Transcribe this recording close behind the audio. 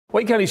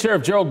Wake County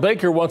Sheriff Gerald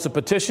Baker wants a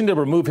petition to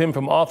remove him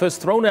from office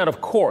thrown out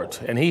of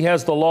court, and he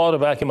has the law to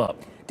back him up.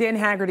 Dan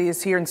Haggerty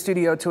is here in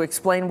studio to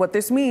explain what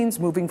this means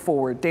moving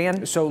forward.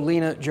 Dan? So,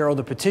 Lena, Gerald,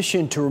 the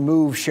petition to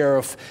remove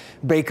Sheriff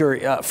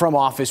Baker from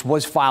office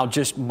was filed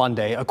just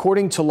Monday.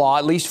 According to law,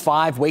 at least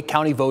 5 Wake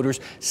County voters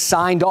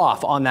signed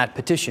off on that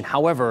petition.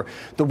 However,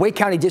 the Wake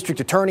County District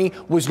Attorney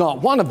was not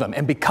one of them.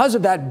 And because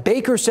of that,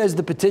 Baker says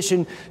the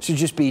petition should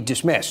just be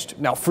dismissed.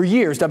 Now, for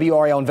years,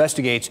 WRAL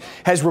Investigates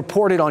has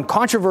reported on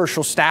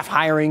controversial staff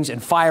hirings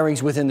and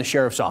firings within the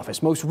sheriff's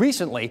office. Most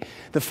recently,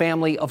 the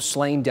family of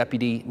slain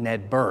Deputy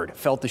Ned Byrd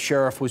felt the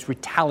sheriff was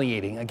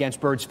retaliating against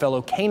Byrd's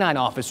fellow canine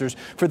officers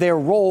for their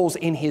roles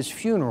in his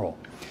funeral.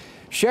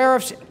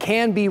 Sheriffs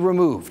can be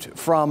removed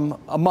from,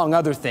 among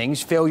other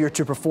things, failure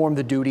to perform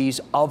the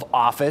duties of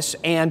office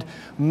and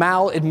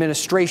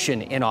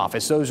maladministration in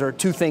office. Those are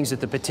 2 things that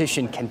the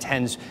petition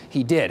contends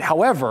he did.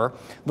 However,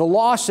 the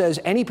law says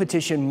any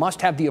petition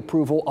must have the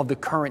approval of the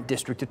current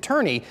district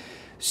attorney,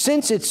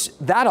 since it's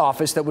that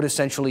office that would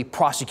essentially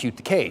prosecute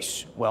the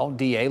case. Well,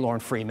 DA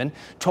Lauren Freeman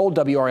told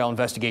WRAL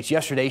Investigates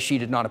yesterday she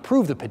did not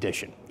approve the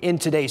petition. In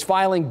today's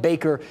filing,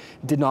 Baker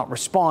did not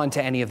respond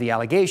to any of the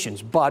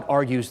allegations, but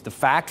argues the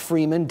fact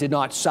Freeman did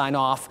not sign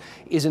off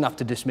is enough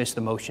to dismiss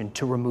the motion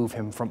to remove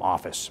him from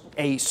office.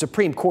 A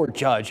Supreme Court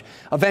judge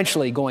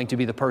eventually going to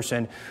be the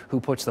person who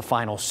puts the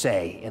final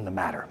say in the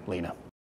matter. Lena.